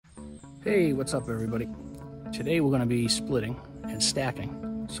Hey, what's up everybody? Today we're going to be splitting and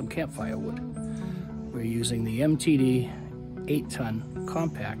stacking some campfire wood. We're using the MTD 8-ton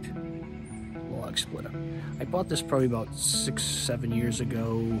compact log splitter. I bought this probably about 6-7 years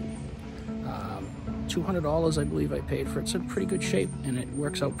ago. $200 I believe I paid for it. It's in pretty good shape and it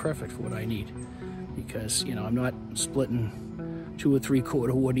works out perfect for what I need, because you know I'm not splitting 2 or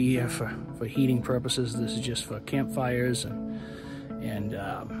 3/4 wood a year for heating purposes. This is just for campfires and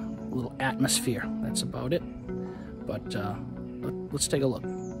a little atmosphere. That's about it. But let's take a look.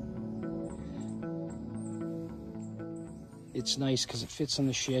 It's nice because it fits in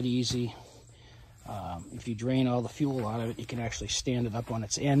the shed easy. If you drain all the fuel out of it, you can actually stand it up on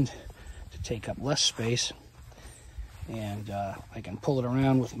its end to take up less space. And I can pull it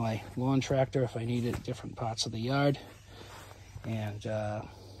around with my lawn tractor if I need it at different parts of the yard. And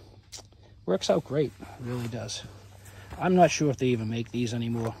works out great, it really does. I'm not sure if they even make these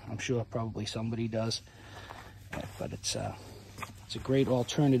anymore. I'm sure probably somebody does. But it's a great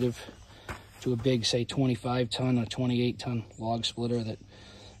alternative to a big, say, 25-ton or 28-ton log splitter that,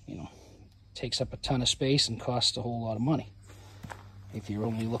 you know, takes up a ton of space and costs a whole lot of money if you're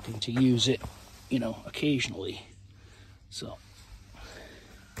only looking to use it, you know, occasionally. So, all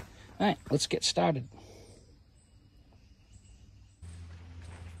right, let's get started.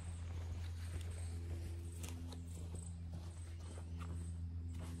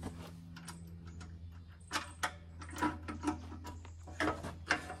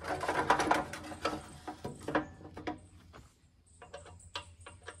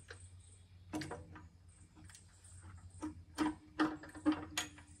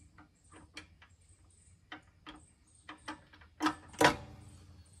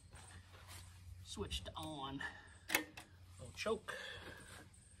 Switched on. Little choke.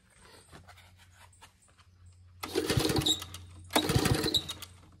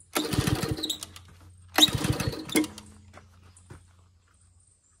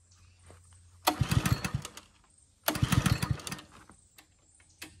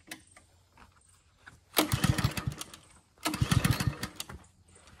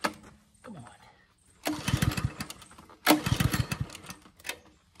 Come on.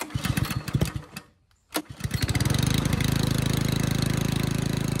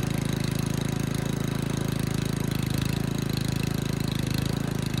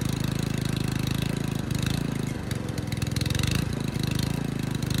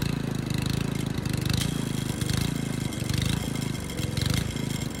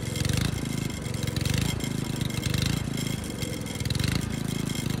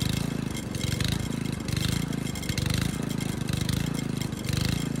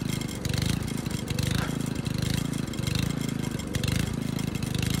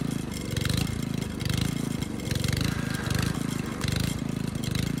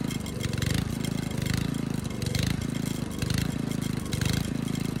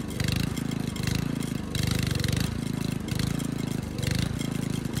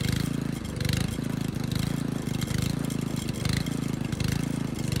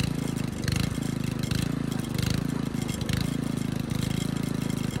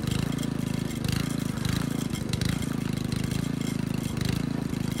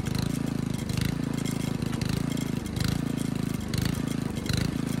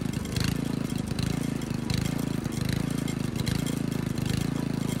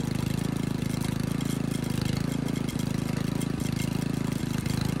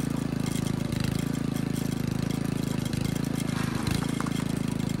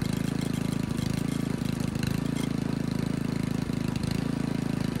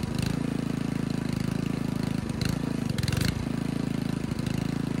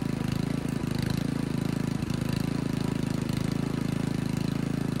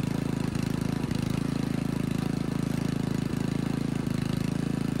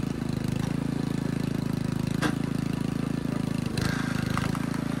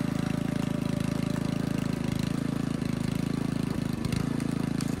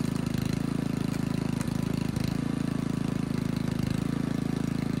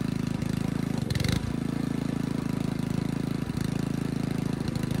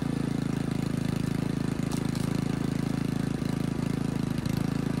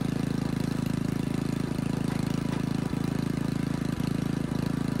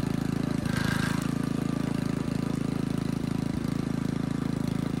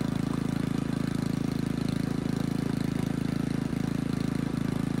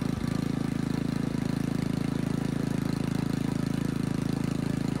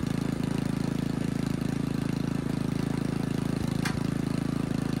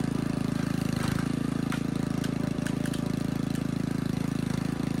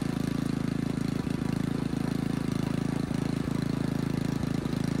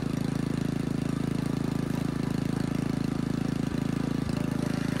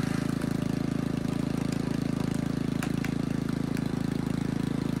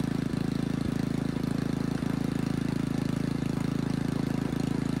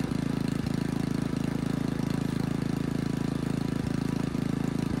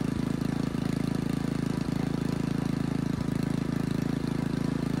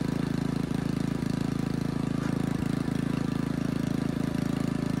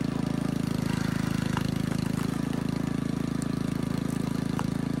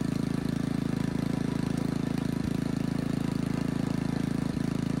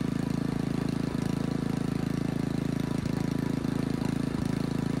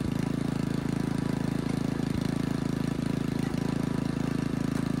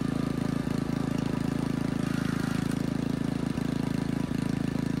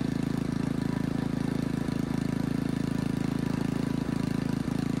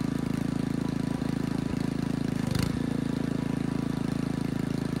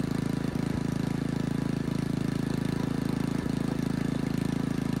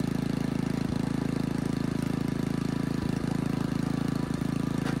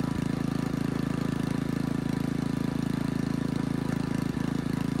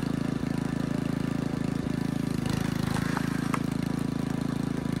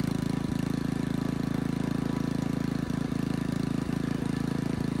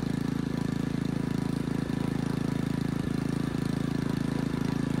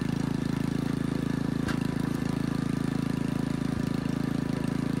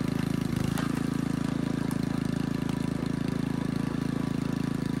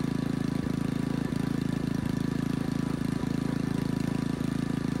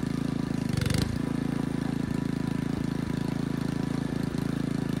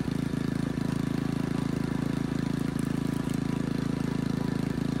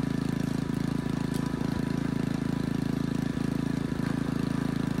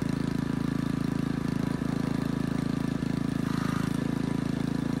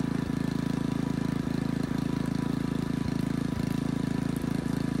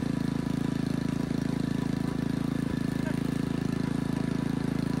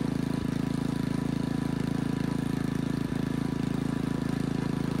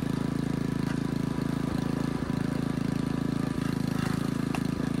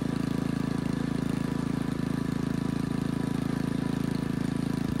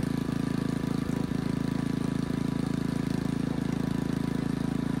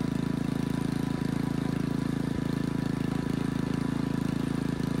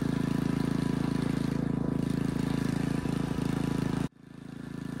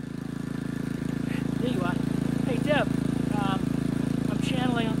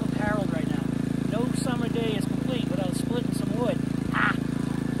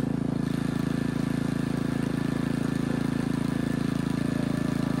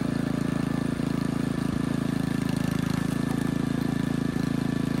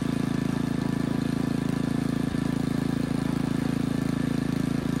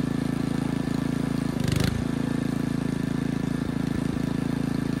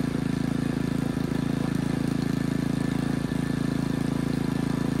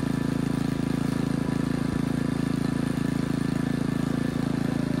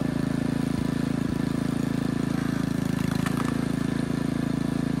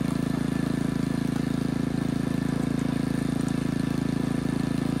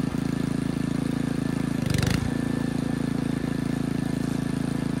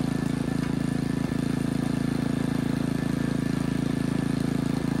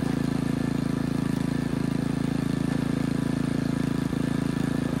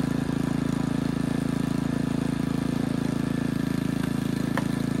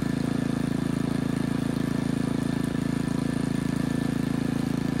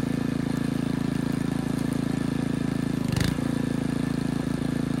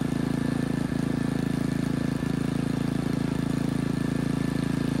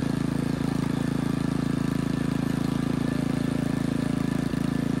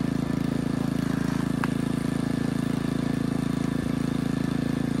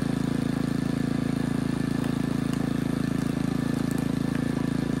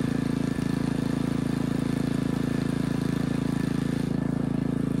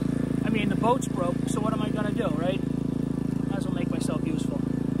 boat's broke, so what am I gonna do, right? Might as well make myself useful.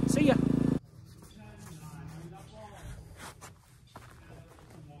 See ya.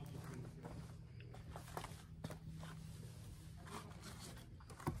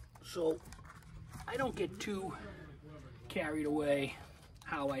 So I don't get too carried away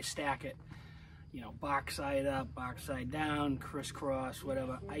how I stack it. You know, box side up, box side down, crisscross,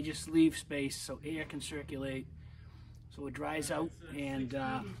 whatever. I just leave space so air can circulate, so it dries out, and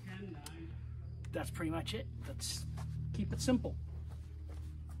that's pretty much it. Let's keep it simple.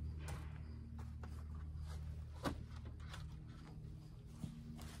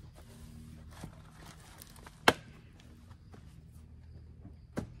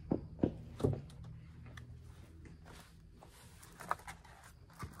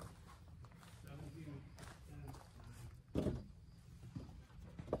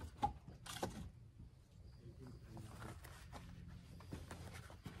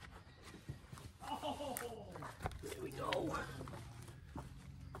 There we go.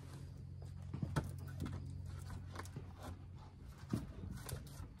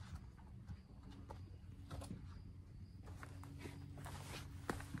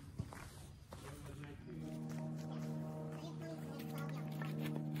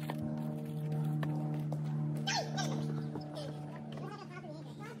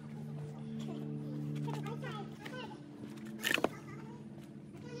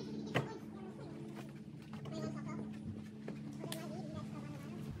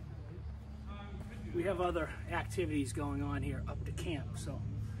 We have other activities going on here up to camp, so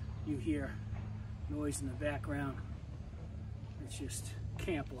you hear noise in the background. It's just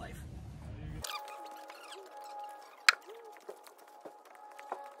camp life.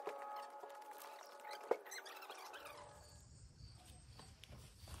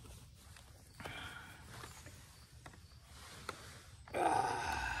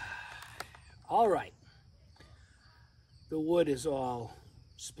 All right, the wood is all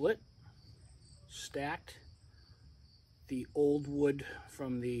split, stacked. The old wood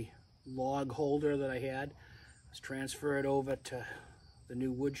from the log holder that I had was transferred over to the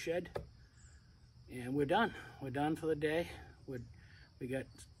new woodshed, and we're done. We're done for the day. We got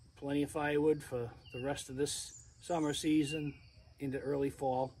plenty of firewood for the rest of this summer season into early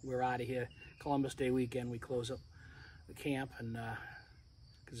fall. We're out of here. Columbus Day weekend, we close up the camp, and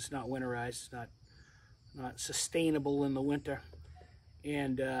because it's not winterized, it's not sustainable in the winter,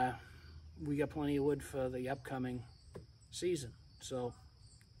 and we got plenty of wood for the upcoming season. So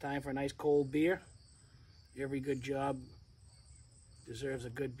time for a nice cold beer. Every good job deserves a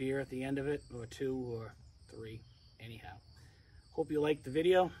good beer at the end of it, or 2 or 3 anyhow. Hope you liked the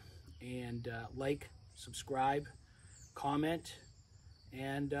video, and like, subscribe, comment,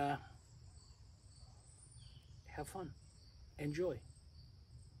 and have fun. Enjoy.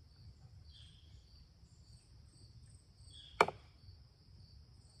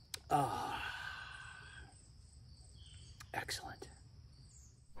 Excellent.